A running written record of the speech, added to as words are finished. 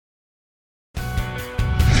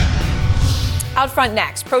Out front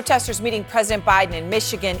next, protesters meeting President Biden in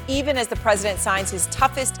Michigan, even as the president signs his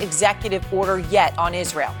toughest executive order yet on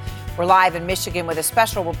Israel. We're live in Michigan with a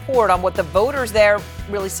special report on what the voters there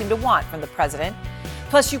really seem to want from the president.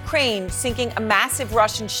 Plus, Ukraine sinking a massive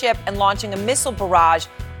Russian ship and launching a missile barrage,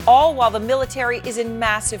 all while the military is in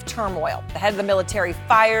massive turmoil. The head of the military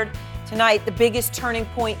fired. Tonight, the biggest turning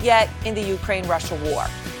point yet in the Ukraine-Russia war.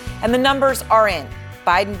 And the numbers are in.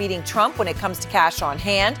 Biden beating Trump when it comes to cash on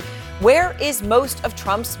hand. Where is most of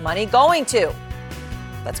Trump's money going to?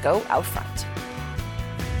 Let's go out front.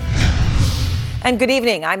 And good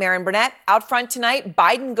evening. I'm Erin Burnett. Out front tonight,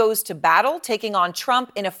 Biden goes to battle, taking on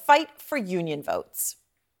Trump in a fight for union votes.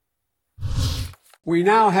 We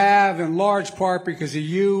now have, in large part because of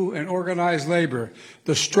you and organized labor,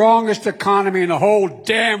 the strongest economy in the whole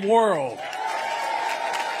damn world.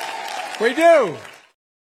 We do.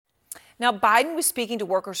 Now, Biden was speaking to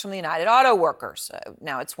workers from the United Auto Workers.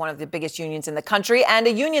 Now, it's one of the biggest unions in the country and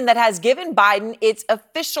a union that has given Biden its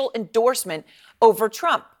official endorsement over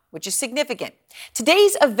Trump, which is significant.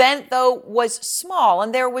 Today's event, though, was small,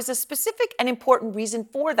 and there was a specific and important reason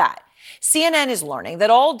for that. CNN is learning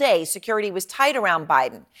that all day security was tight around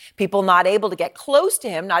Biden. People not able to get close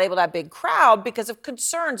to him, not able to have a big crowd because of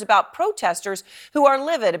concerns about protesters who are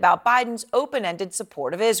livid about Biden's open-ended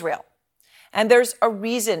support of Israel. And there's a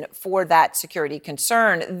reason for that security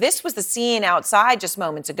concern. This was the scene outside just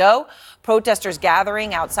moments ago. Protesters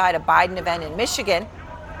gathering outside a Biden event in Michigan.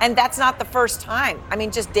 And that's not the first time. I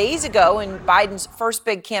mean, just days ago in Biden's first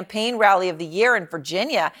big campaign rally of the year in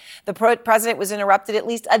Virginia, the president was interrupted at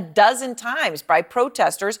least a dozen times by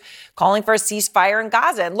protesters calling for a ceasefire in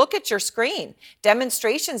Gaza. And look at your screen.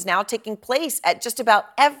 Demonstrations now taking place at just about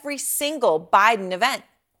every single Biden event.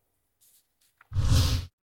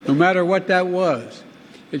 No matter what that was,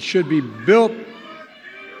 it should be built.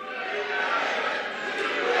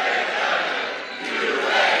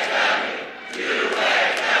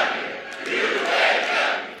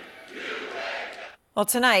 Well,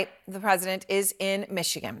 tonight, the president is in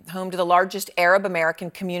Michigan, home to the largest Arab American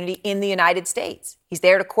community in the United States. He's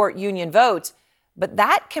there to court union votes. But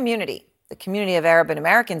that community, the community of Arab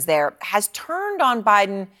Americans there, has turned on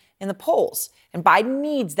Biden in the polls. And Biden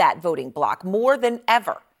needs that voting bloc more than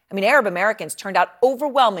ever. I mean, Arab Americans turned out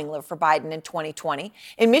overwhelmingly for Biden in 2020.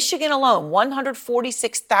 In Michigan alone,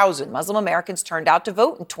 146,000 Muslim Americans turned out to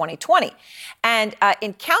vote in 2020. And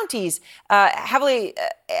in counties, heavily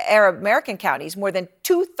Arab American counties, more than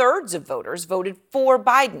 2/3 of voters voted for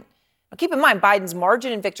Biden. Now, keep in mind, Biden's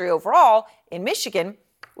margin in victory overall in Michigan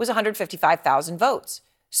was 155,000 votes.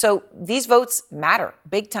 So these votes matter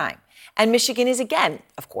big time. And Michigan is, again,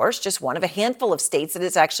 of course, just one of a handful of states that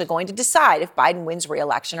is actually going to decide if Biden wins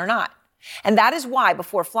re-election or not. And that is why,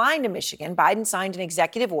 before flying to Michigan, Biden signed an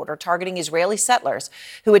executive order targeting Israeli settlers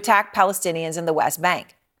who attacked Palestinians in the West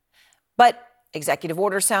Bank. But executive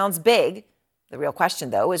order sounds big. The real question,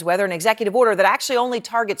 though, is whether an executive order that actually only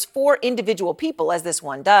targets 4 individual people, as this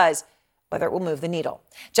one does, whether it will move the needle.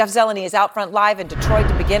 Jeff Zeleny is out front live in Detroit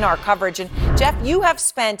to begin our coverage. And Jeff, you have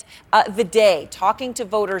spent the day talking to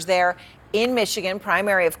voters there in Michigan,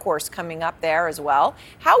 primary, of course, coming up there as well.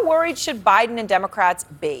 How worried should Biden and Democrats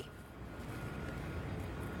be?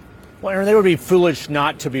 Well, Aaron, they would be foolish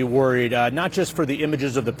not to be worried, not just for the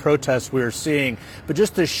images of the protests we're seeing, but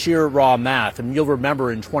just the sheer raw math. And you'll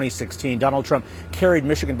remember in 2016, Donald Trump carried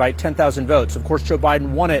Michigan by 10,000 votes. Of course, Joe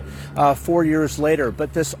Biden won it 4 years later.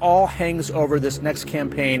 But this all hangs over this next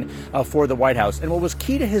campaign for the White House. And what was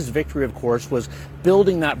key to his victory, of course, was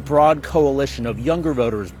building that broad coalition of younger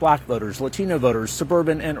voters, black voters, Latino voters,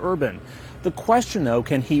 suburban and urban. The question, though,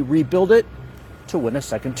 can he rebuild it to win a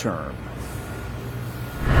second term?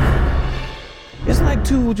 It's like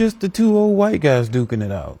the two old white guys duking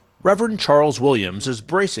it out. Reverend Charles Williams is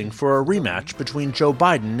bracing for a rematch between Joe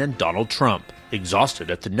Biden and Donald Trump, exhausted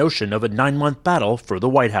at the notion of a 9-month battle for the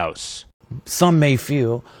White House. Some may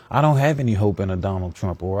feel I don't have any hope in a Donald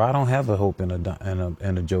Trump, or I don't have a hope in a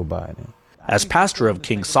Joe Biden. As pastor of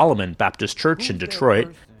King Solomon Baptist Church in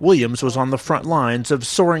Detroit, Williams was on the front lines of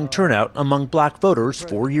soaring turnout among black voters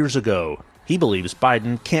 4 years ago. He believes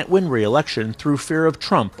Biden can't win re-election through fear of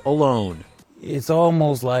Trump alone. It's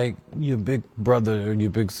almost like your big brother or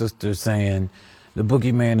your big sister saying, the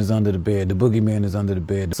boogeyman is under the bed, the boogeyman is under the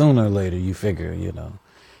bed. Sooner or later, you figure,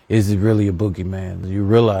 is it really a boogeyman? You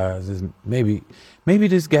realize maybe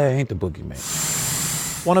this guy ain't the boogeyman.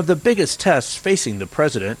 One of the biggest tests facing the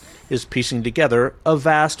president is piecing together a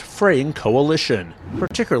vast fraying coalition,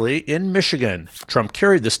 particularly in Michigan. Trump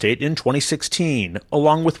carried the state in 2016,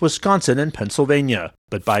 along with Wisconsin and Pennsylvania.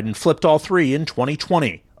 But Biden flipped all 3 in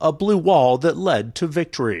 2020, a blue wall that led to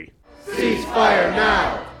victory. Ceasefire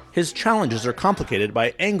now! His challenges are complicated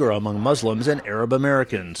by anger among Muslims and Arab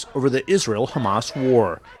Americans over the Israel-Hamas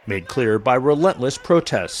war, made clear by relentless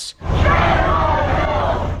protests,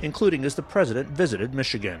 including as the president visited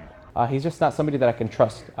Michigan. He's just not somebody that I can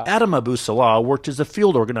trust. Adam Abu Salah worked as a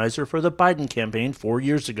field organizer for the Biden campaign 4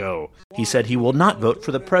 years ago. He said he will not vote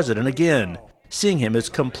for the president again, seeing him as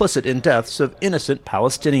complicit in deaths of innocent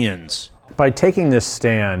Palestinians. By taking this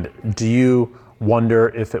stand, do you wonder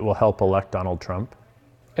if it will help elect Donald Trump?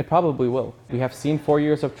 It probably will. We have seen 4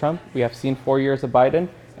 years of Trump, we have seen 4 years of Biden,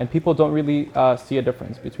 and people don't really see a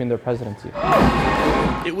difference between their presidency.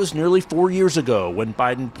 It was nearly 4 years ago when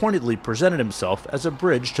Biden pointedly presented himself as a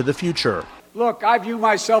bridge to the future. Look, I view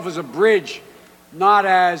myself as a bridge, not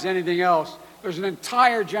as anything else. There's an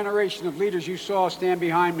entire generation of leaders you saw stand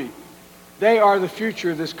behind me. They are the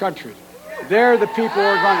future of this country. They're the people who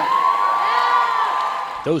are going to...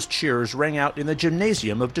 Those cheers rang out in the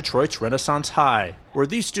gymnasium of Detroit's Renaissance High, where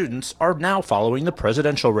these students are now following the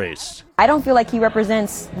presidential race. I don't feel like he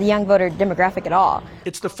represents the young voter demographic at all.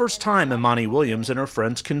 It's the first time Imani Williams and her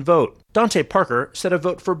friends can vote. Dante Parker said a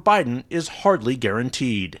vote for Biden is hardly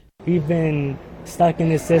guaranteed. We've been stuck in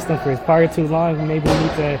this system for far too long. Maybe we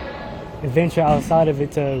need to venture outside of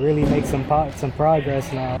it to really make some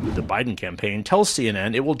progress now. The Biden campaign tells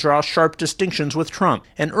CNN it will draw sharp distinctions with Trump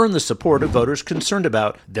and earn the support of voters concerned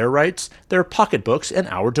about their rights, their pocketbooks, and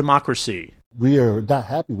our democracy. We are not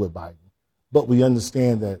happy with Biden, but we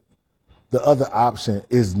understand that the other option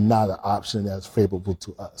is not an option that's favorable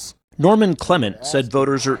to us. Norman Clement said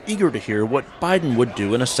voters are eager to hear what Biden would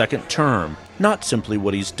do in a second term, not simply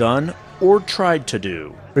what he's done or tried to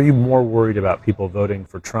do. Are you more worried about people voting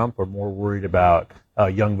for Trump or more worried about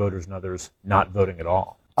young voters and others not voting at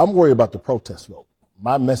all? I'm worried about the protest vote.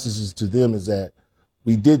 My message to them is that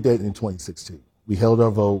we did that in 2016. We held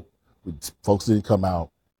our vote. Folks didn't come out.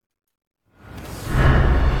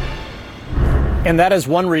 And that is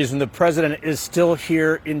one reason the president is still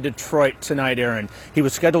here in Detroit tonight, Aaron. He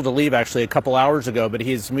was scheduled to leave actually a couple hours ago, but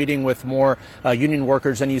he's meeting with more union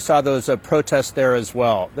workers, and you saw those protests there as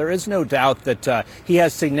well. There is no doubt that he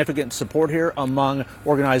has significant support here among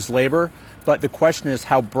organized labor, but the question is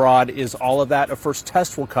how broad is all of that? A first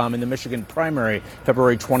test will come in the Michigan primary,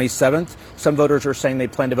 February 27th. Some voters are saying they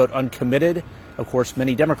plan to vote uncommitted. Of course,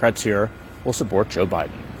 many Democrats here will support Joe Biden.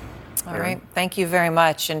 All right. Thank you very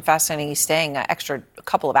much. And fascinating, he's staying an extra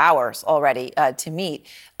couple of hours already to meet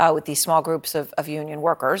with these small groups of union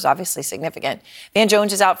workers, obviously significant. Van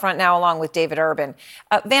Jones is out front now along with David Urban.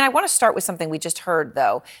 Van, I want to start with something we just heard,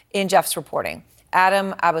 though, in Jeff's reporting.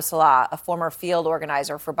 Adam Abu Salah, a former field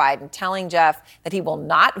organizer for Biden, telling Jeff that he will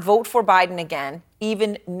not vote for Biden again,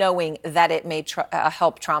 even knowing that it may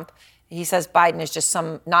help Trump. He says Biden is just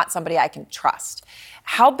not somebody I can trust.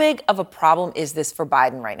 How big of a problem is this for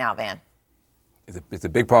Biden right now, Van? It's a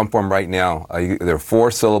big problem for him right now. There are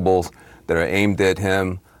 4 syllables that are aimed at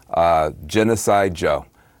him. Genocide Joe.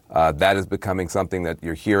 That is becoming something that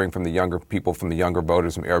you're hearing from the younger people, from the younger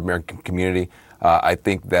voters, from the Arab American community. I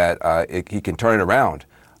think that he can turn it around.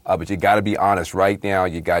 But you got to be honest. Right now,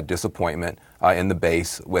 you got disappointment in the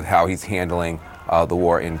base with how he's handling the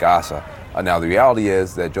war in Gaza. Now, the reality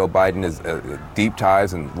is that Joe Biden has deep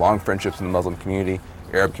ties and long friendships in the Muslim community,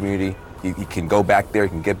 Arab community. He can go back there, he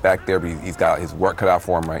can get back there, but he's got his work cut out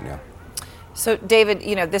for him right now. So, David,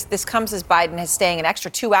 you know, this comes as Biden is staying an extra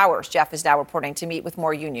 2 hours, Jeff is now reporting, to meet with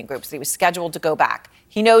more union groups. He was scheduled to go back.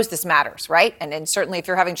 He knows this matters, right? And certainly if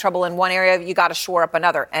you're having trouble in one area, you got to shore up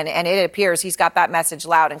another. And it appears he's got that message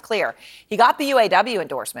loud and clear. He got the UAW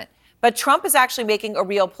endorsement. But Trump is actually making a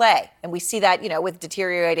real play. And we see that, you know, with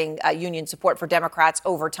deteriorating union support for Democrats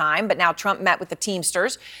over time. But now Trump met with the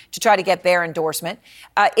Teamsters to try to get their endorsement.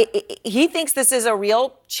 He thinks this is a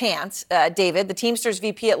real chance, David. The Teamsters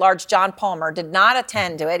VP at large, John Palmer, did not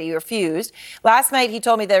attend to it. He refused. Last night, he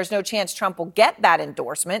told me there's no chance Trump will get that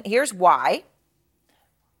endorsement. Here's why.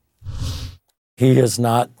 He is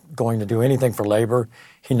not going to do anything for labor.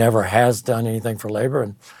 He never has done anything for labor.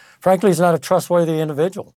 And frankly, he's not a trustworthy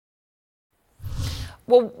individual.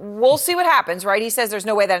 Well, we'll see what happens, right? He says there's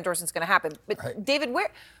no way that endorsement's going to happen. But, right. David,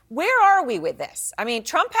 where are we with this? I mean,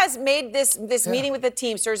 Trump has made this meeting with the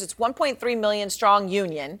Teamsters. It's 1.3 million strong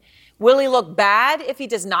union. Will he look bad if he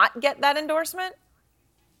does not get that endorsement?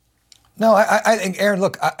 No, I think, Aaron,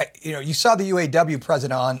 look, you saw the UAW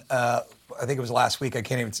president on, I think it was last week. I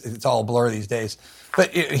can't even, it's all a blur these days. But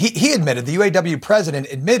he admitted, the UAW president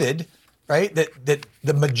admitted, right, that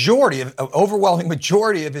the majority, overwhelming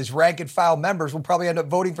majority of his rank and file members will probably end up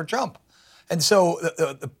voting for Trump. And so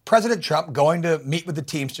the President Trump going to meet with the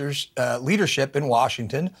Teamsters leadership in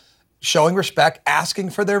Washington, showing respect,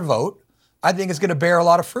 asking for their vote, I think is going to bear a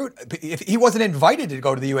lot of fruit. If he wasn't invited to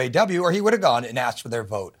go to the UAW, or he would have gone and asked for their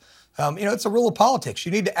vote. It's a rule of politics.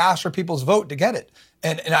 You need to ask for people's vote to get it.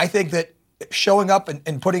 And I think that showing up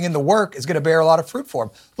and putting in the work is going to bear a lot of fruit for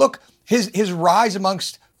him. Look, his rise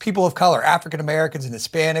amongst people of color, African Americans and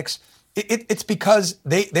Hispanics, it's because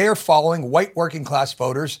they are following white working class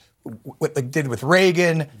voters, what they did with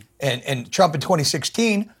Reagan and Trump in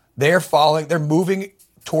 2016. They're moving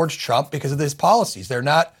towards Trump because of his policies. They're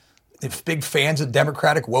not big fans of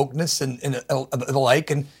Democratic wokeness and the like.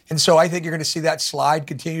 And so I think you're going to see that slide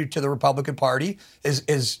continue to the Republican Party as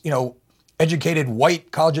college-educated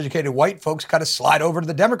white folks kind of slide over to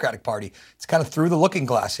the Democratic Party. It's kind of through the looking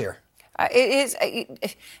glass here.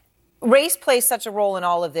 Race plays such a role in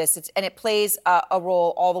all of this, and it plays a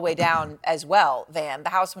role all the way down as well, Van. The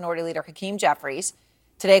House Minority Leader Hakeem Jeffries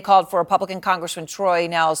today called for Republican Congressman Troy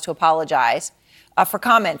Nehls to apologize for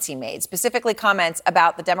comments he made, specifically comments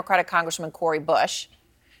about the Democratic Congressman Cori Bush.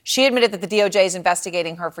 She admitted that the DOJ is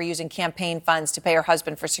investigating her for using campaign funds to pay her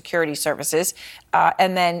husband for security services.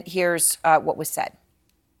 And then here's what was said.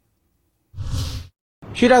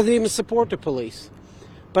 She doesn't even support the police.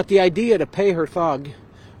 But the idea to pay her thug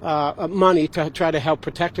money to try to help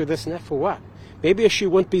protect her, this and that, for what? Maybe if she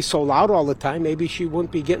wouldn't be so loud all the time, maybe she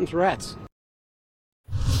wouldn't be getting threats.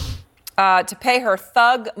 To pay her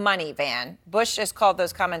thug money, Van. Bush has called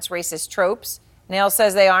those comments racist tropes. Nehls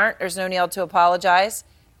says they aren't. There's no need to apologize.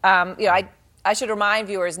 I should remind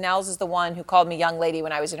viewers, Nehls is the one who called me young lady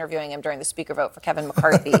when I was interviewing him during the speaker vote for Kevin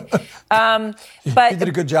McCarthy. But you did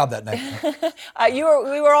a good job that night.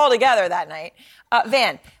 We were all together that night.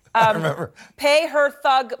 Van, I remember. Pay her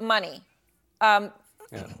thug money.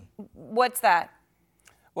 What's that?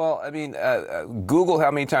 Well, I mean, Google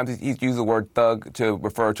how many times he's used the word thug to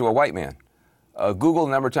refer to a white man. Google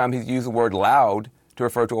the number of times he's used the word loud to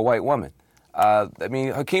refer to a white woman. I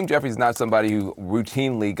mean, Hakeem Jeffries is not somebody who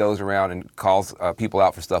routinely goes around and calls people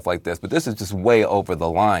out for stuff like this, but this is just way over the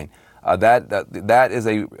line. That is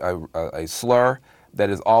a slur that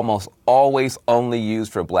is almost always only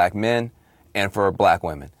used for black men and for black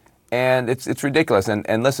women. And it's ridiculous.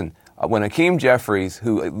 And listen, when Hakeem Jeffries,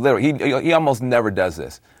 who literally, he almost never does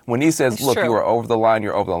this, when he says, look, you are over the line,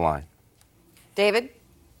 you're over the line. David?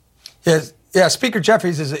 Yeah, Speaker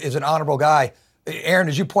Jeffries is an honorable guy. Aaron,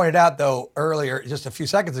 as you pointed out, though, earlier, just a few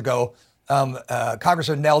seconds ago,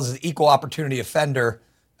 Congressman Nehls is an equal opportunity offender,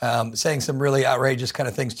 saying some really outrageous kind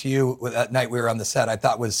of things to you that night we were on the set. I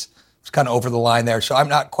thought was kind of over the line there. So I'm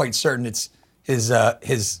not quite certain it's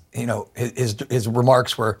his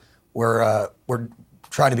remarks were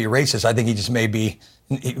trying to be racist. I think he just maybe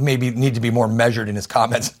need to be more measured in his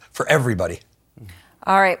comments for everybody.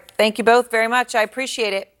 All right. Thank you both very much. I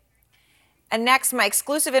appreciate it. And next, my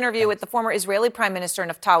exclusive interview with the former Israeli Prime Minister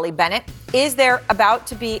Naftali Bennett. Is there about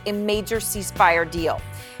to be a major ceasefire deal?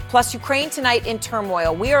 Plus, Ukraine tonight in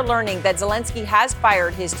turmoil. We are learning that Zelensky has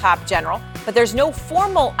fired his top general, but there's no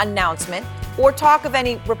formal announcement or talk of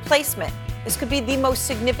any replacement. This could be the most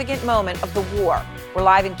significant moment of the war. We're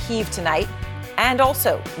live in Kyiv tonight. And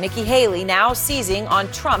also, Nikki Haley now seizing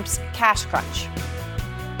on Trump's cash crunch.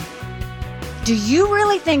 Do you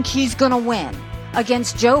really think he's going to win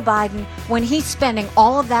against Joe Biden when he's spending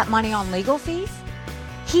all of that money on legal fees?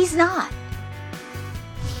 He's not.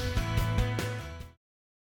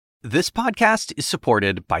 This podcast is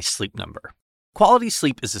supported by Sleep Number. Quality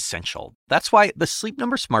sleep is essential. That's why the Sleep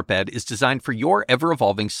Number Smart Bed is designed for your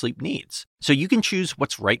ever-evolving sleep needs, so you can choose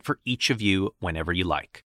what's right for each of you whenever you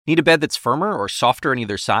like. Need a bed that's firmer or softer on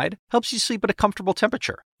either side? Helps you sleep at a comfortable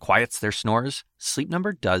temperature. Quiets their snores? Sleep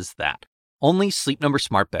Number does that. Only Sleep Number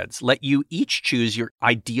smart beds let you each choose your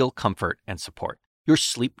ideal comfort and support, your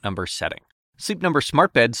Sleep Number setting. Sleep Number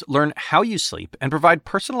smart beds learn how you sleep and provide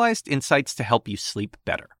personalized insights to help you sleep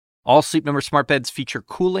better. All Sleep Number smart beds feature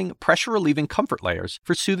cooling, pressure-relieving comfort layers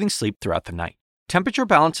for soothing sleep throughout the night. Temperature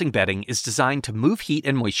balancing bedding is designed to move heat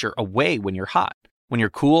and moisture away when you're hot. When you're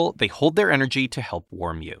cool, they hold their energy to help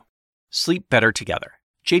warm you. Sleep better together.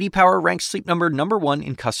 J.D. Power ranks Sleep Number #1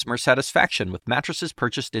 in customer satisfaction with mattresses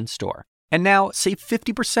purchased in-store. And now, save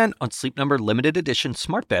 50% on Sleep Number limited edition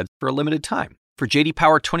smart beds for a limited time. For J.D.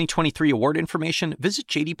 Power 2023 award information, visit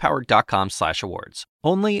jdpower.com/awards.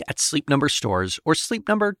 Only at Sleep Number stores or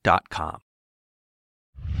sleepnumber.com.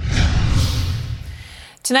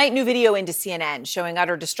 Tonight, new video into CNN showing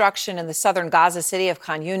utter destruction in the southern Gaza city of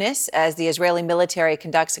Khan Yunis as the Israeli military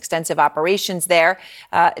conducts extensive operations there.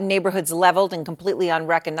 Neighborhoods leveled and completely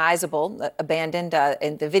unrecognizable, abandoned.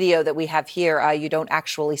 In the video that we have here, you don't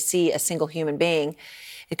actually see a single human being.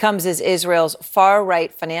 It comes as Israel's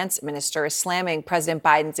far-right finance minister is slamming President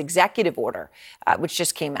Biden's executive order, which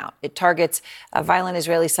just came out. It targets violent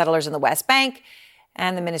Israeli settlers in the West Bank,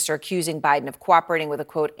 and the minister accusing Biden of cooperating with a,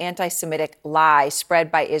 quote, anti-Semitic lie spread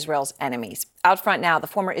by Israel's enemies. Out front now, the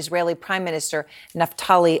former Israeli Prime Minister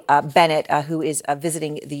Naftali Bennett, who is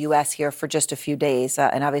visiting the U.S. here for just a few days.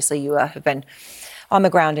 And obviously you have been on the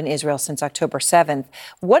ground in Israel since October 7th.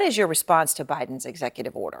 What is your response to Biden's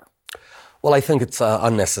executive order? Well, I think it's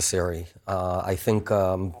unnecessary. I think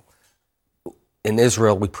in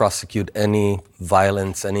Israel, we prosecute any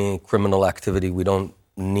violence, any criminal activity. We don't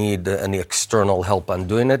need any external help on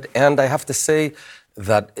doing it. And I have to say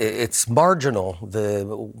that it's marginal.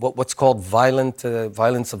 What's called violence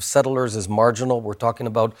of settlers is marginal. We're talking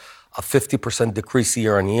about a 50% decrease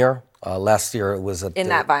year on year. Last year it was in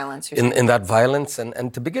that violence. In that violence.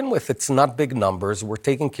 And to begin with, it's not big numbers. We're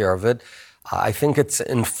taking care of it. I think it's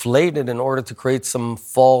inflated in order to create some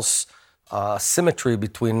false symmetry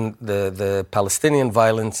between the Palestinian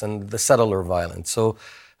violence and the settler violence. So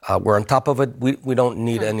we're on top of it. We don't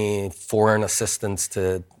need any foreign assistance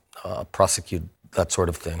to prosecute that sort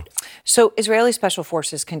of thing. So Israeli special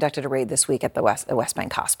forces conducted a raid this week at the West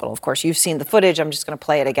Bank hospital. Of course, you've seen the footage. I'm just going to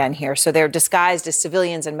play it again here. So they're disguised as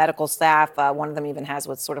civilians and medical staff. One of them even has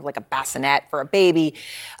what's sort of like a bassinet for a baby.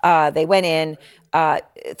 They went in.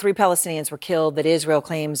 3 Palestinians were killed that Israel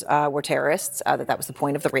claims were terrorists, that was the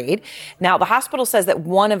point of the raid. Now, the hospital says that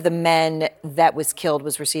one of the men that was killed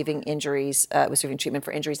was receiving treatment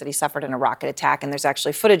for injuries that he suffered in a rocket attack. And there's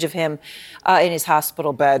actually footage of him in his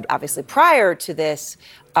hospital bed, obviously prior to this,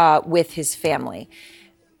 with his family.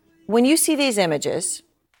 When you see these images,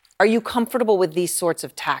 are you comfortable with these sorts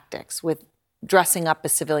of tactics, with dressing up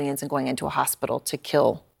as civilians and going into a hospital to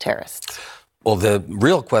kill terrorists? Well, the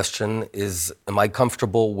real question is, am I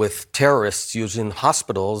comfortable with terrorists using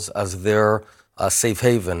hospitals as their safe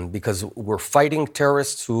haven? Because we're fighting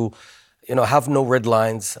terrorists who, have no red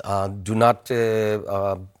lines, do not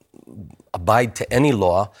abide to any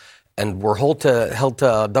law, and we're held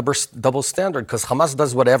to a double standard because Hamas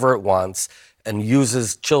does whatever it wants and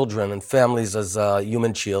uses children and families as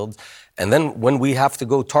human shields. And then when we have to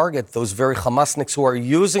go target those very Hamasniks who are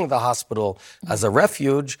using the hospital as a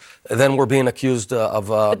refuge, then we're being accused of...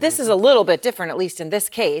 But this is a little bit different, at least in this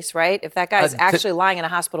case, right? If that guy's actually lying in a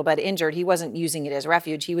hospital bed injured, he wasn't using it as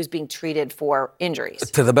refuge. He was being treated for injuries.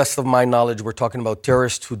 To the best of my knowledge, we're talking about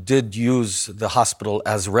terrorists who did use the hospital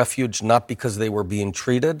as refuge, not because they were being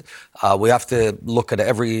treated. We have to look at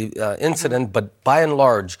every incident, but by and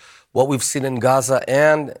large, what we've seen in Gaza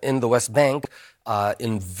and in the West Bank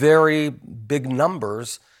in very big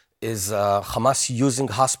numbers is Hamas using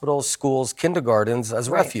hospitals, schools, kindergartens as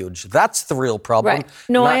refuge. That's the real problem. Right.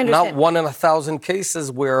 No, I understand. Not 1 in 1,000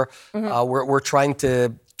 cases where we're trying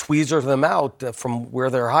to tweezer them out from where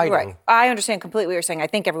they're hiding. Right. I understand completely what you're saying. I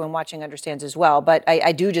think everyone watching understands as well. But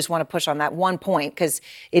I do just want to push on that one point because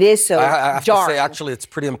it is so jarring. I have to say, actually, it's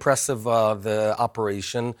pretty impressive, the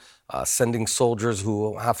operation, sending soldiers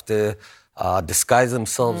who have to disguise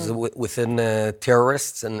themselves within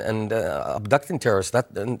terrorists and abducting terrorists.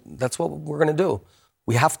 That's what we're going to do.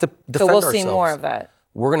 We have to defend ourselves. So we'll see more of that.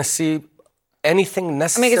 We're going to see anything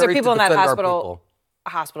necessary to defend our people. Is there people in that hospital? A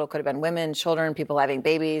hospital could have been women, children, people having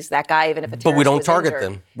babies. That guy, even if a terrorist But we don't target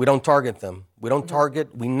injured. them. We don't target them. We don't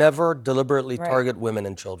target. We never deliberately target women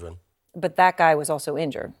and children. But that guy was also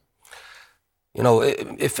injured.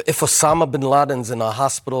 If Osama bin Laden's in a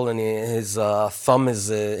hospital and his thumb is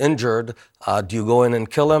injured, do you go in and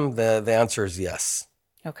kill him? The answer is yes.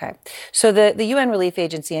 Okay. So the UN Relief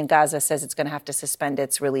Agency in Gaza says it's going to have to suspend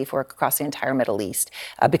its relief work across the entire Middle East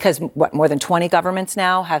because more than 20 governments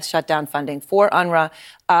now have shut down funding for UNRWA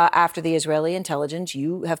after the Israeli intelligence.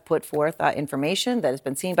 You have put forth information that has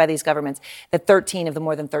been seen by these governments that 13 of the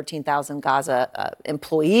more than 13,000 Gaza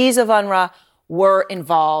employees of UNRWA were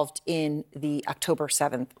involved in the October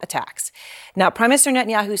 7th attacks. Now, Prime Minister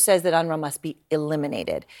Netanyahu says that UNRWA must be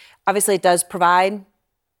eliminated. Obviously, it does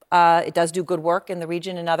do good work in the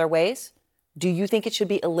region in other ways. Do you think it should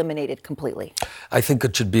be eliminated completely? I think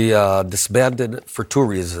it should be disbanded for 2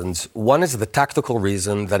 reasons. One is the tactical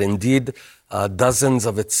reason that indeed dozens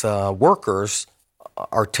of its workers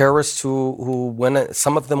are terrorists who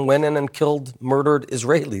some of them went in and murdered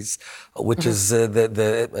Israelis, which is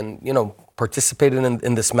participated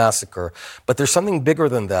in this massacre. But there's something bigger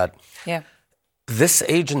than that. Yeah. This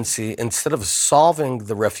agency, instead of solving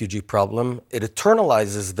the refugee problem, it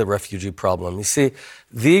eternalizes the refugee problem. You see,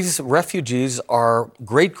 these refugees are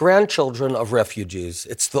great-grandchildren of refugees.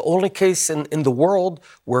 It's the only case in the world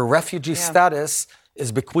where refugee status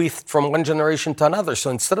is bequeathed from one generation to another. So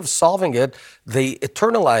instead of solving it, they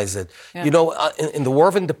eternalize it. Yeah. You know, in the War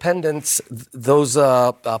of Independence, those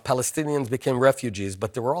Palestinians became refugees, but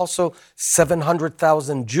there were also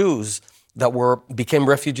 700,000 Jews that became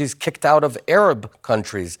refugees kicked out of Arab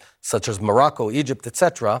countries, such as Morocco, Egypt,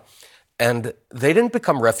 etc. And they didn't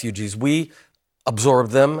become refugees. We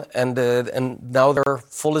absorbed them, and now they're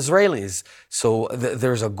full Israelis. So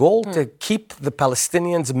there's a goal to keep the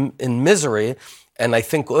Palestinians in misery. And I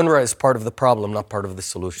think UNRWA is part of the problem, not part of the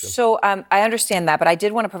solution. So I understand that, but I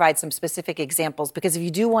did want to provide some specific examples, because if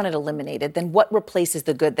you do want it eliminated, then what replaces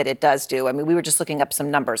the good that it does do? I mean, we were just looking up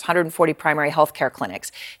some numbers. 140 primary health care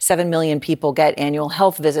clinics, 7 million people get annual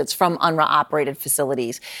health visits from UNRWA-operated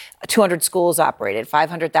facilities, 200 schools operated,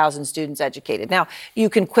 500,000 students educated. Now, you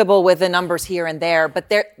can quibble with the numbers here and there, but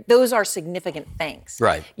those are significant things.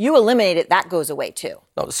 Right. You eliminate it, that goes away too.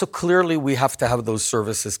 No, so clearly we have to have those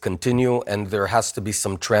services continue, and there has to be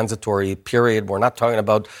some transitory period. We're not talking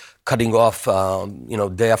about cutting off,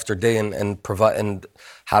 day after day and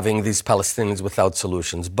having these Palestinians without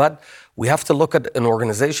solutions. But we have to look at an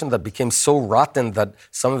organization that became so rotten that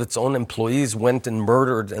some of its own employees went and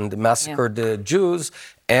murdered and massacred Jews,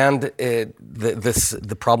 and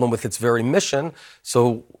the problem with its very mission.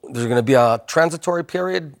 So there's going to be a transitory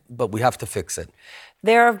period, but we have to fix it.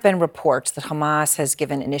 There have been reports that Hamas has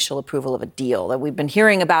given initial approval of a deal, that we've been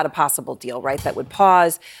hearing about a possible deal, right, that would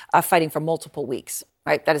pause fighting for multiple weeks,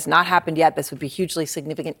 right? That has not happened yet. This would be hugely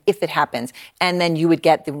significant if it happens. And then you would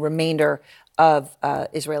get the remainder of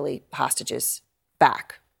Israeli hostages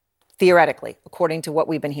back, theoretically, according to what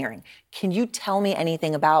we've been hearing. Can you tell me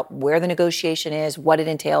anything about where the negotiation is, what it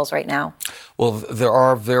entails right now? Well, there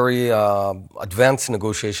are very advanced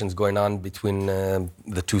negotiations going on between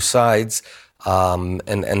the two sides.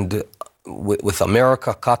 And with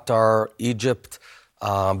America, Qatar, Egypt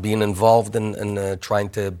being involved in trying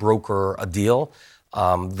to broker a deal.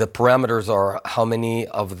 The parameters are how many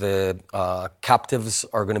of the captives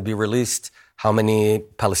are going to be released, how many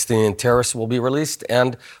Palestinian terrorists will be released,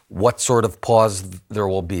 and what sort of pause there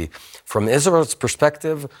will be. From Israel's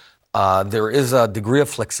perspective, there is a degree of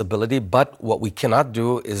flexibility, but what we cannot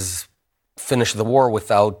do is finish the war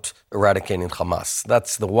without eradicating Hamas.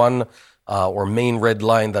 That's the one or main red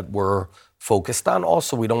line that we're focused on.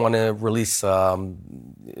 Also, we don't want to release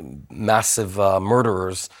massive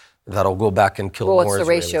murderers that'll go back and kill more Israelis. Well, what's the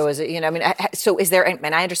ratio? Is it, so is there,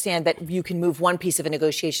 and I understand that you can move one piece of a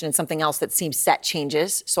negotiation and something else that seems set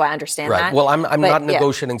changes, so I understand that. Well, I'm not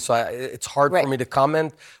negotiating, so it's hard for me to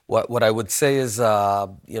comment. What I would say is,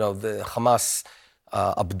 the Hamas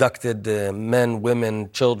abducted men, women,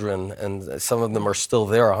 children, and some of them are still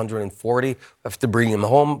there, 140. We have to bring them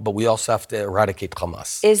home, but we also have to eradicate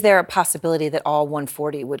Hamas. Is there a possibility that all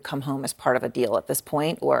 140 would come home as part of a deal at this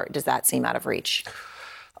point, or does that seem out of reach?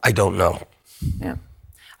 I don't know. Yeah.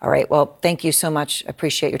 All right. Well, thank you so much.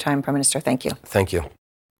 Appreciate your time, Prime Minister. Thank you. Thank you.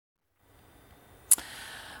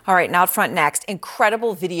 All right, now Outfront next.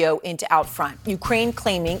 Incredible video into Outfront. Ukraine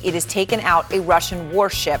claiming it has taken out a Russian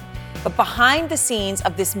warship. But behind the scenes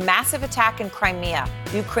of this massive attack in Crimea,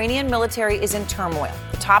 the Ukrainian military is in turmoil.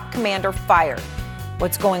 The top commander fired.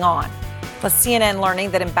 What's going on? Plus, CNN learning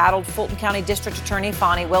that embattled Fulton County District Attorney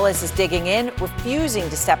Fani Willis is digging in, refusing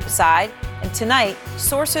to step aside. And tonight,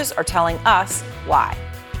 sources are telling us why.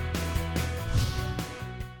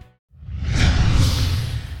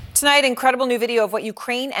 Tonight, incredible new video of what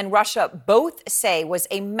Ukraine and Russia both say was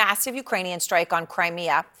a massive Ukrainian strike on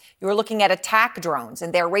Crimea. You're looking at attack drones,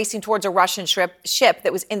 and they're racing towards a Russian ship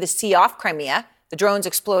that was in the sea off Crimea. The drones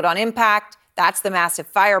explode on impact. That's the massive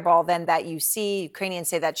fireball then that you see. Ukrainians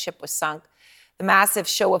say that ship was sunk. The massive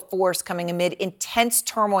show of force coming amid intense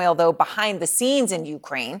turmoil, though, behind the scenes in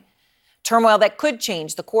Ukraine. Turmoil that could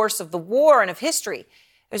change the course of the war and of history.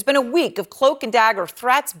 There's been a week of cloak and dagger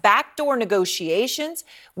threats, backdoor negotiations.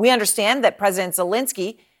 We understand that President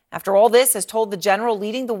Zelensky, after all this, has told the general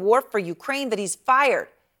leading the war for Ukraine that he's fired.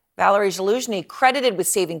 Valery Zaluzhny, credited with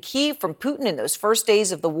saving Kyiv from Putin in those first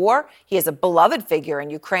days of the war. He is a beloved figure in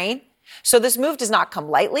Ukraine. So this move does not come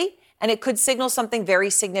lightly, and it could signal something very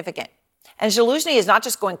significant. And Zaluzhny is not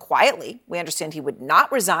just going quietly. We understand he would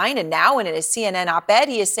not resign. And now in a CNN op-ed,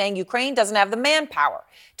 he is saying Ukraine doesn't have the manpower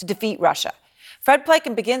to defeat Russia. Fred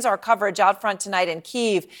Pleitgen begins our coverage out front tonight in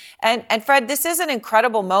Kyiv. And Fred, this is an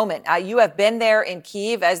incredible moment. You have been there in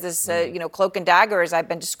Kyiv as this, cloak and dagger, as I've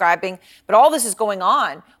been describing. But all this is going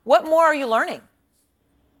on. What more are you learning?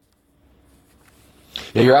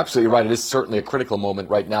 Yeah, you're absolutely right. It is certainly a critical moment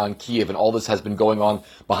right now in Kyiv, and all this has been going on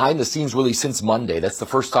behind the scenes really since Monday. That's the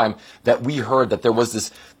first time that we heard that there was this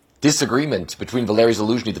disagreement between Valery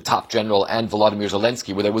Zaluzhny, the top general, and Volodymyr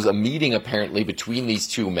Zelensky, where there was a meeting apparently between these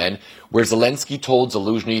two men, where Zelensky told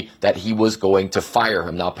Zaluzhny that he was going to fire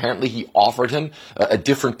him. Now, apparently he offered him a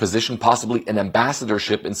different position, possibly an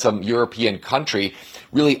ambassadorship in some European country.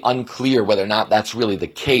 Really unclear whether or not that's really the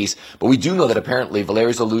case. But we do know that apparently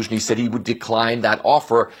Valery Zaluzhny said he would decline that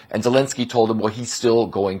offer, and Zelensky told him, well, he's still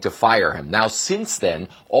going to fire him. Now, since then,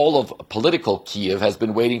 all of political Kiev has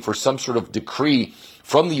been waiting for some sort of decree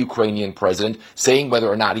from the Ukrainian president saying whether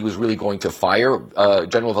or not he was really going to fire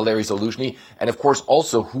General Valery Zaluzhny, and of course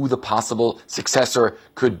also who the possible successor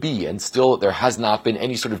could be. And still there has not been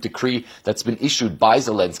any sort of decree that's been issued by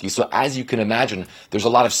Zelensky. So as you can imagine, there's a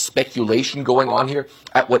lot of speculation going on here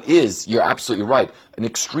at what is, you're absolutely right, an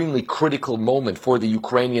extremely critical moment for the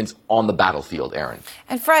Ukrainians on the battlefield, Aaron.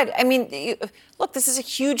 And Fred, I mean, look, this is a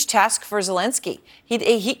huge task for Zelensky.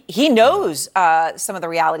 He knows some of the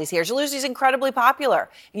realities here. Zelensky's incredibly popular.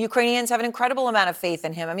 Ukrainians have an incredible amount of faith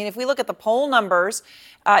in him. I mean, if we look at the poll numbers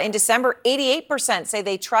in December, 88% say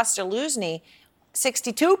they trust Zelensky,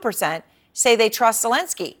 62% say they trust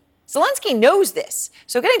Zelensky. Zelensky knows this.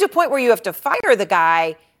 So getting to a point where you have to fire the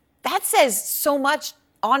guy, that says so much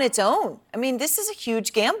on its own. I mean, this is a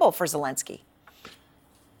huge gamble for Zelensky.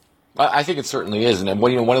 I think it certainly is. And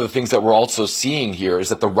one of the things that we're also seeing here is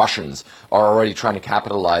that the Russians are already trying to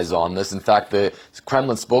capitalize on this. In fact, the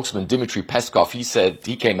Kremlin spokesman, Dmitry Peskov,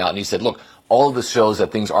 he came out and he said, look, all of this shows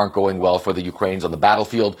that things aren't going well for the Ukrainians on the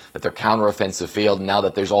battlefield, that their counteroffensive failed, and now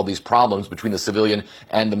that there's all these problems between the civilian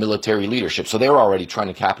and the military leadership. So they're already trying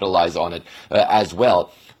to capitalize on it as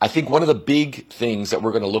well. I think one of the big things that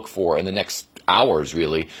we're going to look for in the next hours,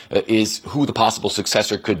 really, is who the possible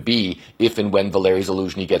successor could be if and when Valery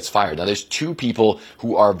Zaluzhny gets fired. Now, there's two people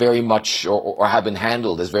who are very much, or have been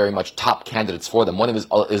handled as very much top candidates for them. One of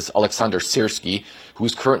them is Alexander Syrsky,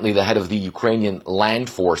 who's currently the head of the Ukrainian land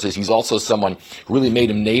forces. He's also someone who really made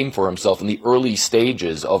a name for himself in the early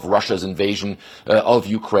stages of Russia's invasion of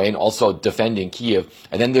Ukraine, also defending Kiev.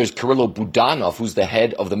 And then there's Kyrylo Budanov, who's the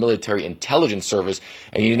head of the military intelligence service.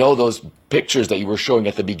 And you know those pictures that you were showing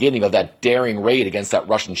at the beginning of that daring raid against that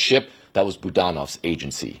Russian ship? That was Budanov's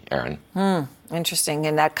agency, Aaron. Interesting.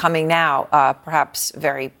 And that coming now, perhaps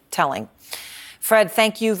very telling. Fred,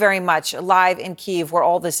 thank you very much. Live in Kyiv, where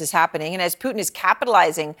all this is happening. And as Putin is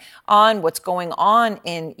capitalizing on what's going on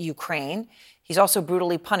in Ukraine, he's also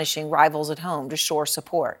brutally punishing rivals at home to shore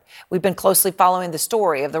support. We've been closely following the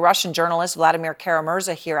story of the Russian journalist Vladimir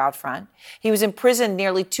Kara-Murza here out front. He was imprisoned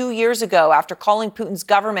nearly 2 years ago after calling Putin's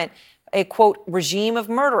government a, quote, regime of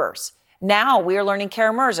murderers. Now we are learning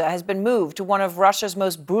Kara-Murza has been moved to one of Russia's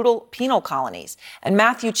most brutal penal colonies. And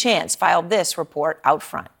Matthew Chance filed this report out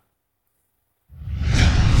front.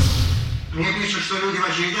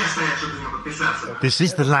 This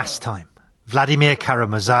is the last time Vladimir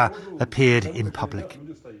Kara-Murza appeared in public.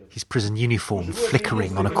 His prison uniform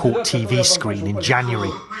flickering on a court TV screen in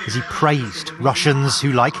January as he praised Russians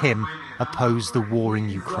who, like him, oppose the war in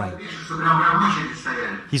Ukraine.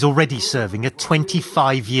 He's already serving a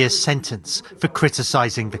 25-year sentence for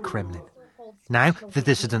criticizing the Kremlin. Now, the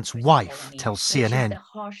dissident's wife tells CNN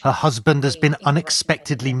her husband has been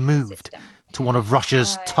unexpectedly moved to one of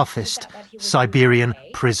Russia's toughest Siberian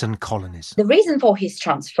prison colonies. The reason for his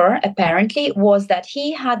transfer, apparently, was that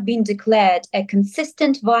he had been declared a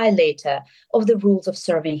consistent violator of the rules of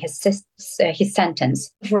serving his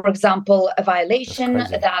sentence. For example, a violation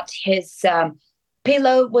that his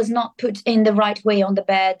pillow was not put in the right way on the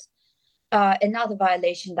bed. Another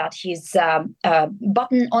violation that his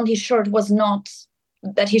button on his shirt was not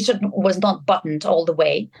buttoned all the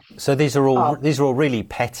way. So these are all really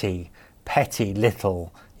petty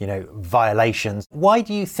little, violations. Why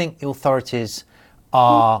do you think the authorities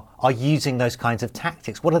are using those kinds of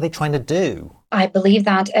tactics? What are they trying to do? I believe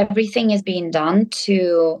that everything is being done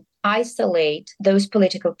to isolate those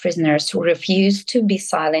political prisoners who refuse to be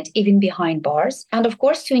silent, even behind bars, and of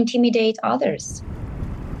course to intimidate others.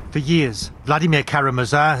 For years, Vladimir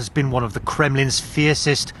Kara-Murza has been one of the Kremlin's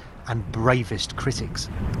fiercest and bravest critics.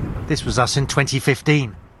 This was us in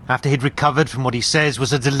 2015. After he'd recovered from what he says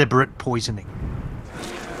was a deliberate poisoning.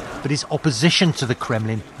 But his opposition to the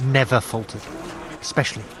Kremlin never faltered,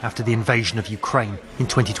 especially after the invasion of Ukraine in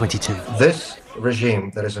 2022. This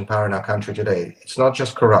regime that is in power in our country today, it's not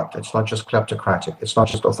just corrupt, it's not just kleptocratic, it's not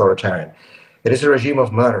just authoritarian. It is a regime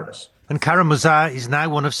of murderers. And Kara-Murza is now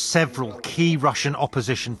one of several key Russian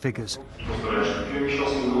opposition figures,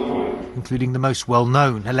 including the most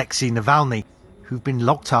well-known, Alexei Navalny, who've been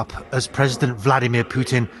locked up as President Vladimir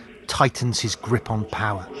Putin tightens his grip on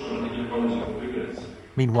power.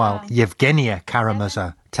 Meanwhile, Yevgenia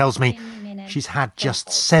Kara-Murza tells me she's had just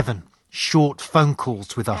 7 short phone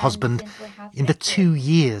calls with her husband in the 2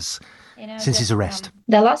 years since his arrest.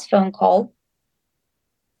 The last phone call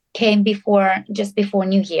came just before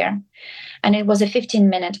New Year, and it was a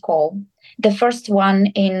 15-minute call, the first one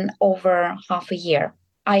in over half a year.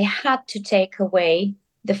 I had to take away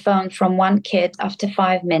the phone from one kid after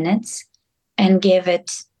 5 minutes and give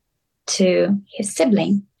it to his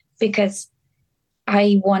sibling, because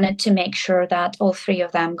I wanted to make sure that all three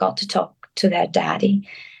of them got to talk to their daddy.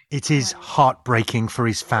 It is heartbreaking for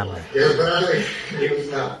his family.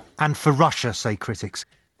 And for Russia, say critics,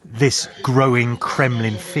 this growing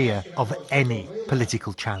Kremlin fear of any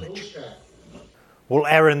political challenge. Well,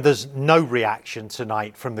 Erin, there's no reaction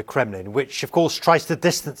tonight from the Kremlin, which of course tries to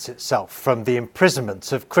distance itself from the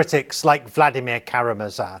imprisonment of critics like Vladimir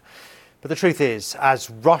Kara-Murza. But the truth is, as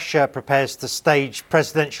Russia prepares to stage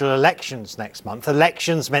presidential elections next month,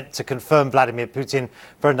 elections meant to confirm Vladimir Putin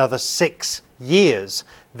for another 6 years,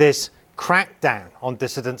 this crackdown on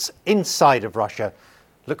dissidents inside of Russia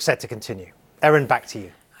looks set to continue. Erin, back to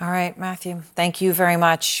you. All right, Matthew, thank you very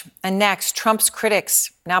much. And next, Trump's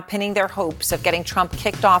critics now pinning their hopes of getting Trump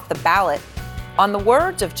kicked off the ballot on the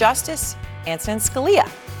words of Justice Antonin Scalia.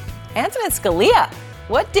 Antonin Scalia,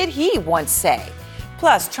 what did he once say?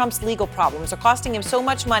 Plus, Trump's legal problems are costing him so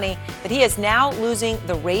much money that he is now losing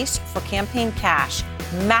the race for campaign cash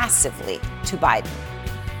massively to Biden.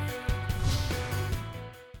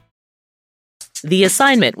 The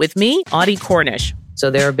Assignment with me, Audie Cornish. So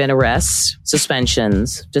there have been arrests,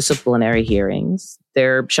 suspensions, disciplinary hearings.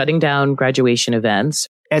 They're shutting down graduation events.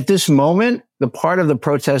 At this moment, the part of the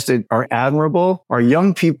protests that are admirable are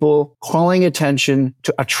young people calling attention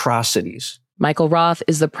to atrocities. Michael Roth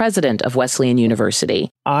is the president of Wesleyan University.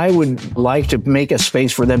 I would like to make a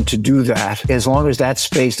space for them to do that, as long as that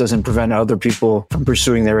space doesn't prevent other people from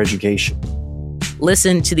pursuing their education.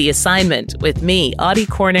 Listen to The Assignment with me, Audie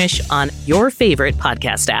Cornish, on your favorite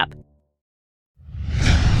podcast app.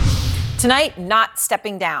 Tonight, not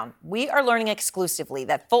stepping down. We are learning exclusively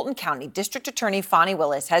that Fulton County District Attorney Fani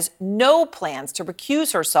Willis has no plans to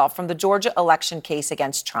recuse herself from the Georgia election case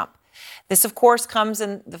against Trump. This, of course, comes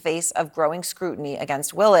in the face of growing scrutiny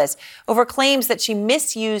against Willis over claims that she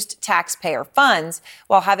misused taxpayer funds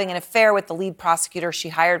while having an affair with the lead prosecutor she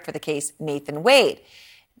hired for the case, Nathan Wade.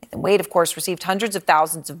 Nathan Wade, of course, received hundreds of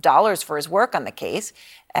thousands of dollars for his work on the case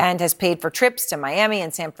and has paid for trips to Miami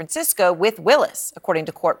and San Francisco with Willis, according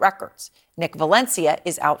to court records. Nick Valencia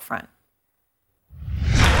is out front.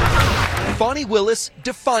 Fani Willis,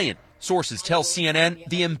 defiant. Sources tell CNN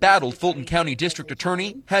the embattled Fulton County District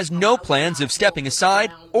Attorney has no plans of stepping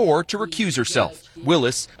aside or to recuse herself.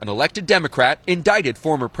 Willis, an elected Democrat, indicted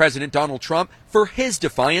former President Donald Trump for his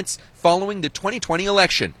defiance following the 2020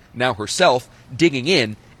 election, now herself digging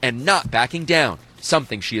in and not backing down,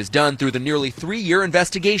 something she has done through the nearly 3-year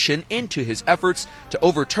investigation into his efforts to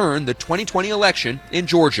overturn the 2020 election in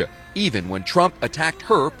Georgia, even when Trump attacked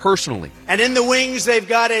her personally. And in the wings, they've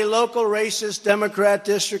got a local racist Democrat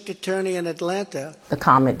district attorney in Atlanta. The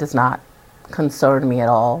comment does not concern me at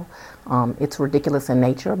all. It's ridiculous in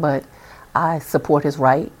nature, but I support his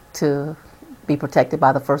right to be protected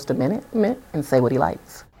by the First Amendment and say what he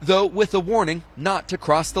likes. Though with a warning not to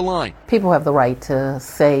cross the line. People have the right to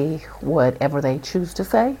say whatever they choose to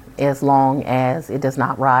say, as long as it does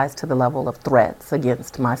not rise to the level of threats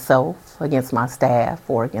against myself, against my staff,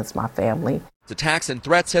 or against my family. Attacks and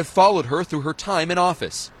threats have followed her through her time in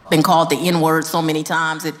office. Been called the N-word so many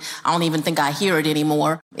times that I don't even think I hear it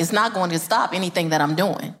anymore. It's not going to stop anything that I'm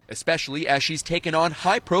doing. Especially as she's taken on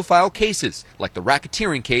high-profile cases, like the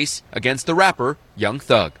racketeering case against the rapper Young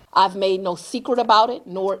Thug. I've made no secret about it,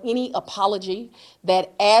 nor any apology,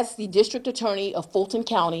 that as the district attorney of Fulton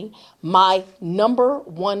County, my number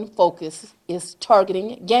one focus is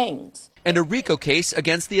targeting gangs. And a RICO case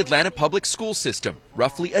against the Atlanta public school system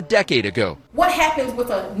roughly a decade ago. What happens with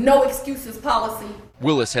a no excuses policy?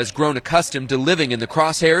 Willis has grown accustomed to living in the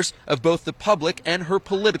crosshairs of both the public and her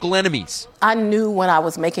political enemies. I knew when I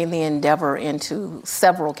was making the endeavor into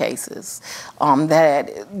several cases that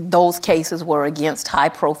those cases were against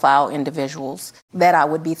high-profile individuals, that I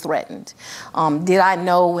would be threatened. Did I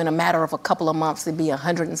know in a matter of a couple of months there'd be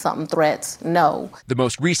 100 and something threats? No. The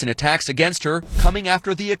most recent attacks against her coming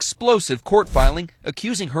after the explosive court filing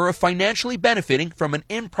accusing her of financially benefiting from an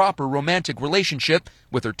improper romantic relationship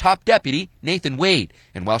with her top deputy, Nathan Wade.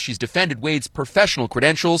 And while she's defended Wade's professional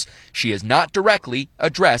credentials, she has not directly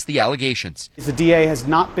addressed the allegations. The DA has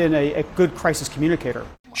not been a good crisis communicator.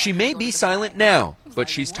 She may be silent now, but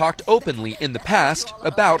she's talked openly in the past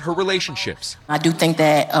about her relationships. I do think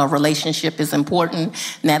that a relationship is important,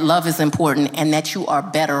 and that love is important, and that you are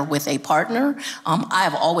better with a partner. I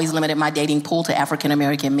have always limited my dating pool to African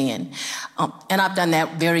American men, and I've done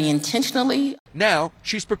that very intentionally. Now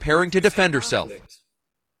she's preparing to defend herself.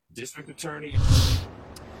 District Attorney.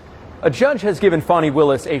 A judge has given Fani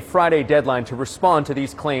Willis a Friday deadline to respond to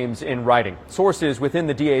these claims in writing. Sources within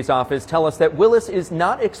the DA's office tell us that Willis is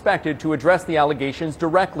not expected to address the allegations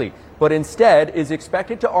directly, but instead is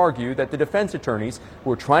expected to argue that the defense attorneys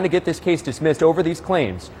who are trying to get this case dismissed over these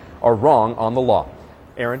claims are wrong on the law.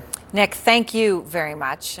 Aaron? Nick, thank you very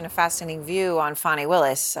much. And a fascinating view on Fani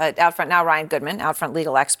Willis. Out front now, Ryan Goodman, Outfront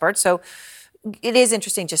legal expert. So it is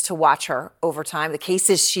interesting just to watch her over time, the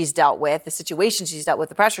cases she's dealt with, the situations she's dealt with,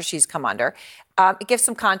 the pressure she's come under. It gives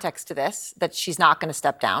some context to this, that she's not going to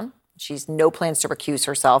step down. She's no plans to recuse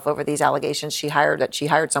herself over these allegations. She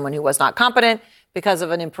hired someone who was not competent because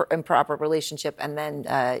of an improper relationship and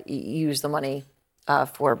then used the money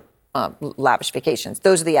for lavish vacations.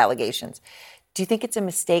 Those are the allegations. Do you think it's a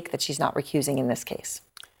mistake that she's not recusing in this case?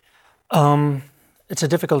 It's a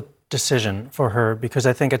difficult decision for her because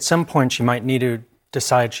I think at some point she might need to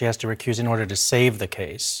decide she has to recuse in order to save the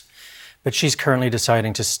case. But she's currently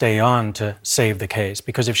deciding to stay on to save the case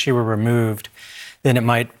because if she were removed, then it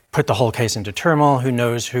might put the whole case into turmoil. Who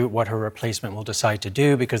knows what her replacement will decide to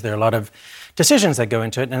do, because there are a lot of decisions that go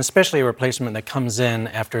into it, and especially a replacement that comes in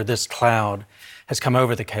after this cloud has come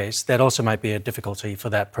over the case. That also might be a difficulty for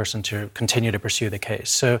that person to continue to pursue the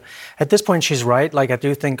case. So at this point, she's right. I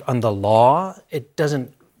do think on the law, it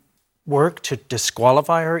doesn't work to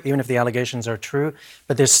disqualify her, even if the allegations are true.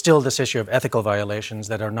 But there's still this issue of ethical violations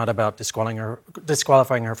that are not about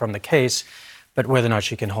disqualifying her from the case, but whether or not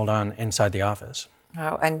she can hold on inside the office.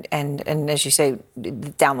 Oh, and as you say,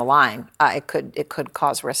 down the line, it could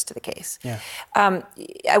cause risk to the case. Yeah.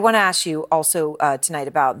 I want to ask you also tonight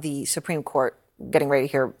about the Supreme Court getting ready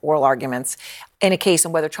to hear oral arguments in a case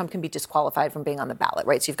on whether Trump can be disqualified from being on the ballot,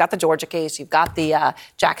 right? So you've got the Georgia case, you've got the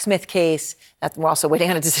Jack Smith case, we're also waiting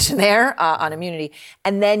on a decision there on immunity,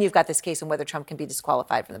 and then you've got this case on whether Trump can be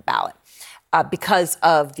disqualified from the ballot because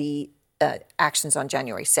of the actions on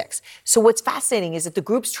January 6th. So what's fascinating is that the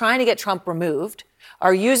groups trying to get Trump removed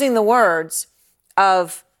are using the words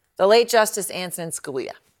of the late Justice Antonin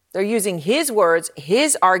Scalia. They're using his words,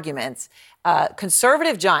 his arguments,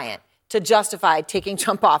 conservative giant, to justify taking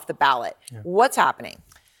Trump off the ballot. Yeah. What's happening?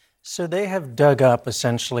 So they have dug up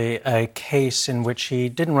essentially a case in which he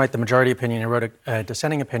didn't write the majority opinion, he wrote a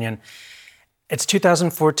dissenting opinion. It's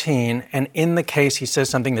 2014, and in the case he says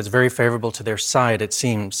something that's very favorable to their side, it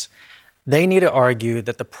seems. They need to argue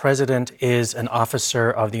that the president is an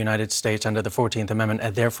officer of the United States under the 14th Amendment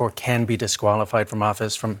and therefore can be disqualified from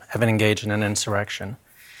office from having engaged in an insurrection.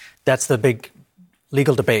 That's the big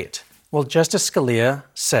legal debate. Well, Justice Scalia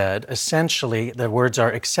said, essentially, the words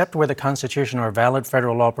are, except where the Constitution or valid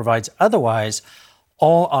federal law provides otherwise,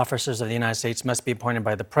 all officers of the United States must be appointed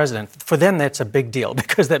by the president. For them, that's a big deal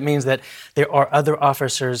because that means that there are other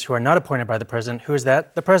officers who are not appointed by the president. Who is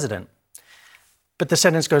that? The president. But the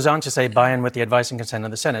sentence goes on to say, by and with the advice and consent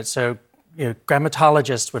of the Senate. So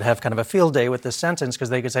grammatologists would have kind of a field day with this sentence because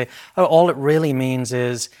they could say, oh, all it really means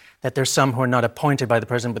is that there's some who are not appointed by the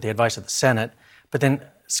president with the advice of the Senate. But then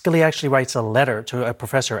Scalia actually writes a letter to a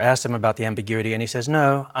professor, asked him about the ambiguity, and he says,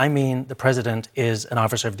 no, I mean the president is an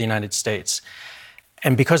officer of the United States.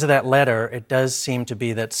 And because of that letter, it does seem to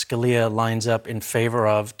be that Scalia lines up in favor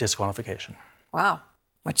of disqualification. Wow,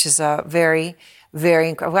 which is a very, very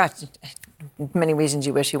incredible. Well, many reasons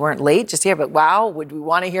you wish you weren't late just here, but wow, would we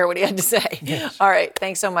want to hear what he had to say? Yes. All right,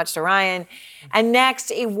 thanks so much to Ryan. And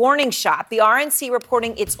next, a warning shot. The RNC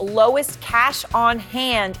reporting its lowest cash on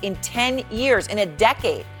hand in 10 years, in a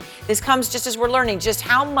decade. This comes just as we're learning just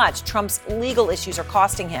how much Trump's legal issues are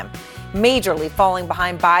costing him, majorly falling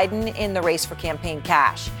behind Biden in the race for campaign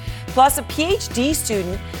cash. Plus, a PhD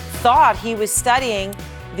student thought he was studying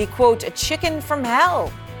the, quote, a chicken from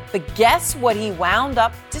hell. But guess what he wound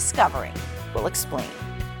up discovering? We'll explain.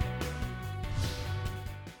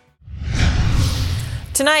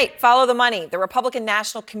 Tonight, follow the money. The Republican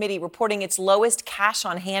National Committee reporting its lowest cash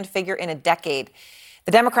on hand figure in a decade.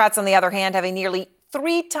 The Democrats, on the other hand, have a nearly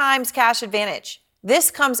 3 times cash advantage.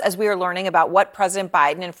 This comes as we are learning about what President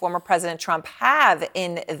Biden and former President Trump have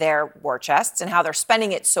in their war chests and how they're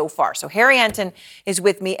spending it so far. So Harry Enten is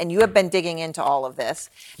with me, and you have been digging into all of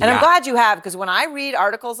this. And yeah. I'm glad you have, because when I read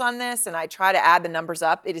articles on this and I try to add the numbers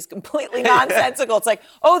up, it is completely nonsensical. It's like,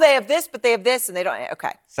 oh, they have this, but they have this, and they don't.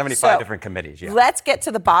 Okay. 75 different committees, yeah. Let's get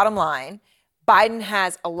to the bottom line. Biden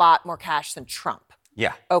has a lot more cash than Trump.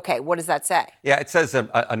 Yeah. Okay, what does that say? Yeah, it says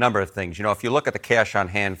a number of things. You know, if you look at the cash on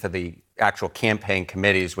hand for the actual campaign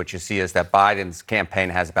committees, what you see is that Biden's campaign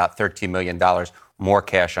has about $13 million more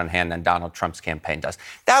cash on hand than Donald Trump's campaign does.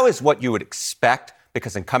 That was what you would expect,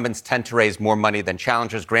 because incumbents tend to raise more money than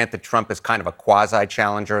challengers. Granted, Trump is kind of a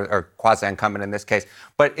quasi-challenger or quasi-incumbent in this case.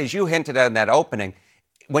 But as you hinted at in that opening,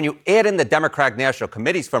 when you add in the Democratic National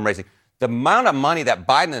Committee's fundraising, the amount of money that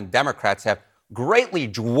Biden and Democrats have greatly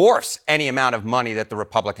dwarfs any amount of money that the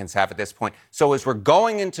Republicans have at this point. So as we're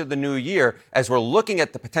going into the new year, as we're looking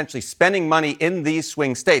at the potentially spending money in these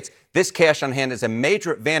swing states, this cash on hand is a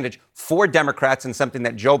major advantage for Democrats and something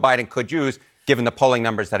that Joe Biden could use, given the polling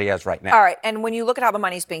numbers that he has right now. All right. And when you look at how the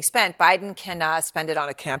money's being spent, Biden can spend it on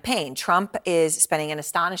a campaign. Trump is spending an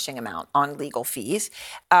astonishing amount on legal fees.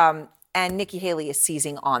 And Nikki Haley is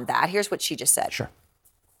seizing on that. Here's what she just said. Sure.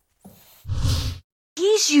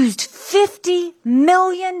 He's used $50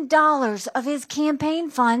 million of his campaign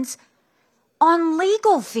funds on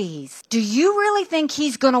legal fees. Do you really think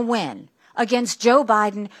he's going to win against Joe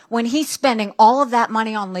Biden when he's spending all of that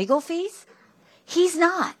money on legal fees? He's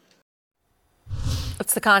not.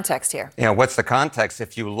 What's the context here? You know, what's the context?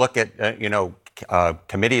 If you look at,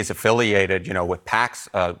 committees affiliated, with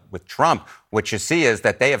PACs with Trump, what you see is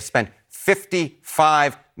that they have spent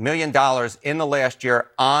 $55 million in the last year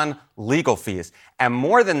on legal fees. And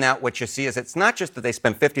more than that, what you see is it's not just that they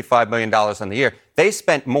spent $55 million on the year. They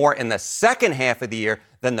spent more in the second half of the year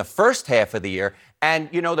than the first half of the year.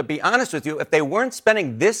 And, to be honest with you, if they weren't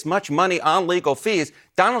spending this much money on legal fees,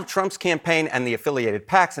 Donald Trump's campaign and the affiliated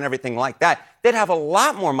PACs and everything like that, they'd have a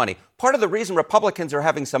lot more money. Part of the reason Republicans are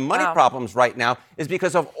having some money problems right now is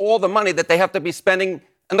because of all the money that they have to be spending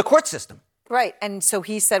in the court system. Right. And so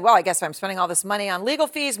he said, well, I guess if I'm spending all this money on legal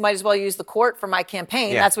fees, might as well use the court for my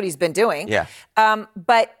campaign. Yeah. That's what he's been doing. Yeah.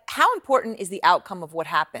 But how important is the outcome of what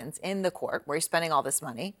happens in the court where he's spending all this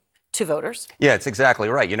money to voters? Yeah, it's exactly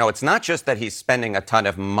right. It's not just that he's spending a ton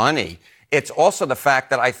of money. It's also the fact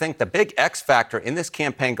that I think the big X factor in this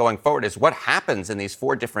campaign going forward is what happens in these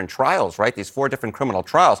 4 different trials, right? These 4 different criminal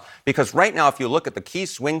trials. Because right now, if you look at the key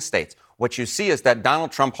swing states, what you see is that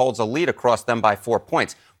Donald Trump holds a lead across them by 4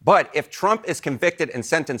 points. But if Trump is convicted and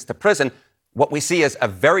sentenced to prison, what we see is a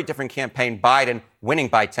very different campaign, Biden winning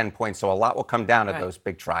by 10 points. So a lot will come down to those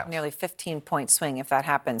big trials. Nearly 15-point swing if that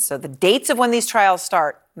happens. So the dates of when these trials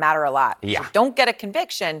start matter a lot. Yeah. So don't get a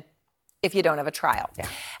conviction if you don't have a trial. Yeah.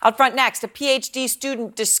 Out front next, a PhD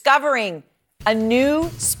student discovering a new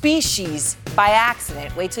species by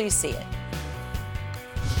accident. Wait till you see it.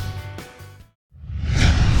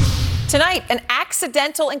 Tonight, an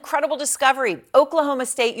accidental, incredible discovery. Oklahoma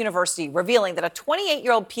State University revealing that a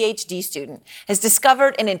 28-year-old PhD student has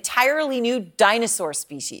discovered an entirely new dinosaur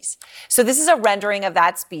species. So this is a rendering of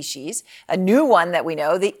that species, a new one that we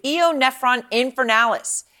know, the Eonephron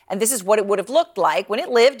infernalis. And this is what it would have looked like when it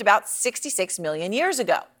lived about 66 million years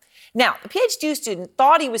ago. Now, the PhD student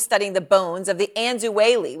thought he was studying the bones of the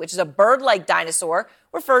Anzueli, which is a bird-like dinosaur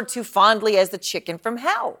referred to fondly as the chicken from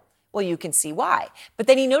hell. Well, you can see why. But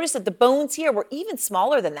then he noticed that the bones here were even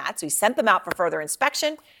smaller than that, so he sent them out for further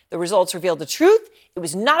inspection. The results revealed the truth. It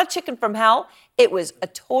was not a chicken from hell. It was a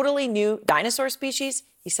totally new dinosaur species.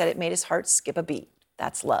 He said it made his heart skip a beat.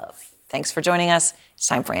 That's love. Thanks for joining us. It's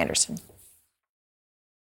time for Anderson.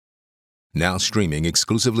 Now streaming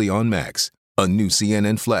exclusively on Max, a new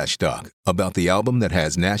CNN flash doc about the album that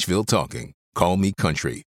has Nashville talking, Call Me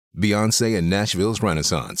Country. Beyonce and Nashville's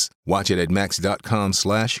Renaissance. Watch it at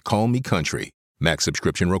max.com/callmecountry. Max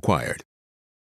subscription required.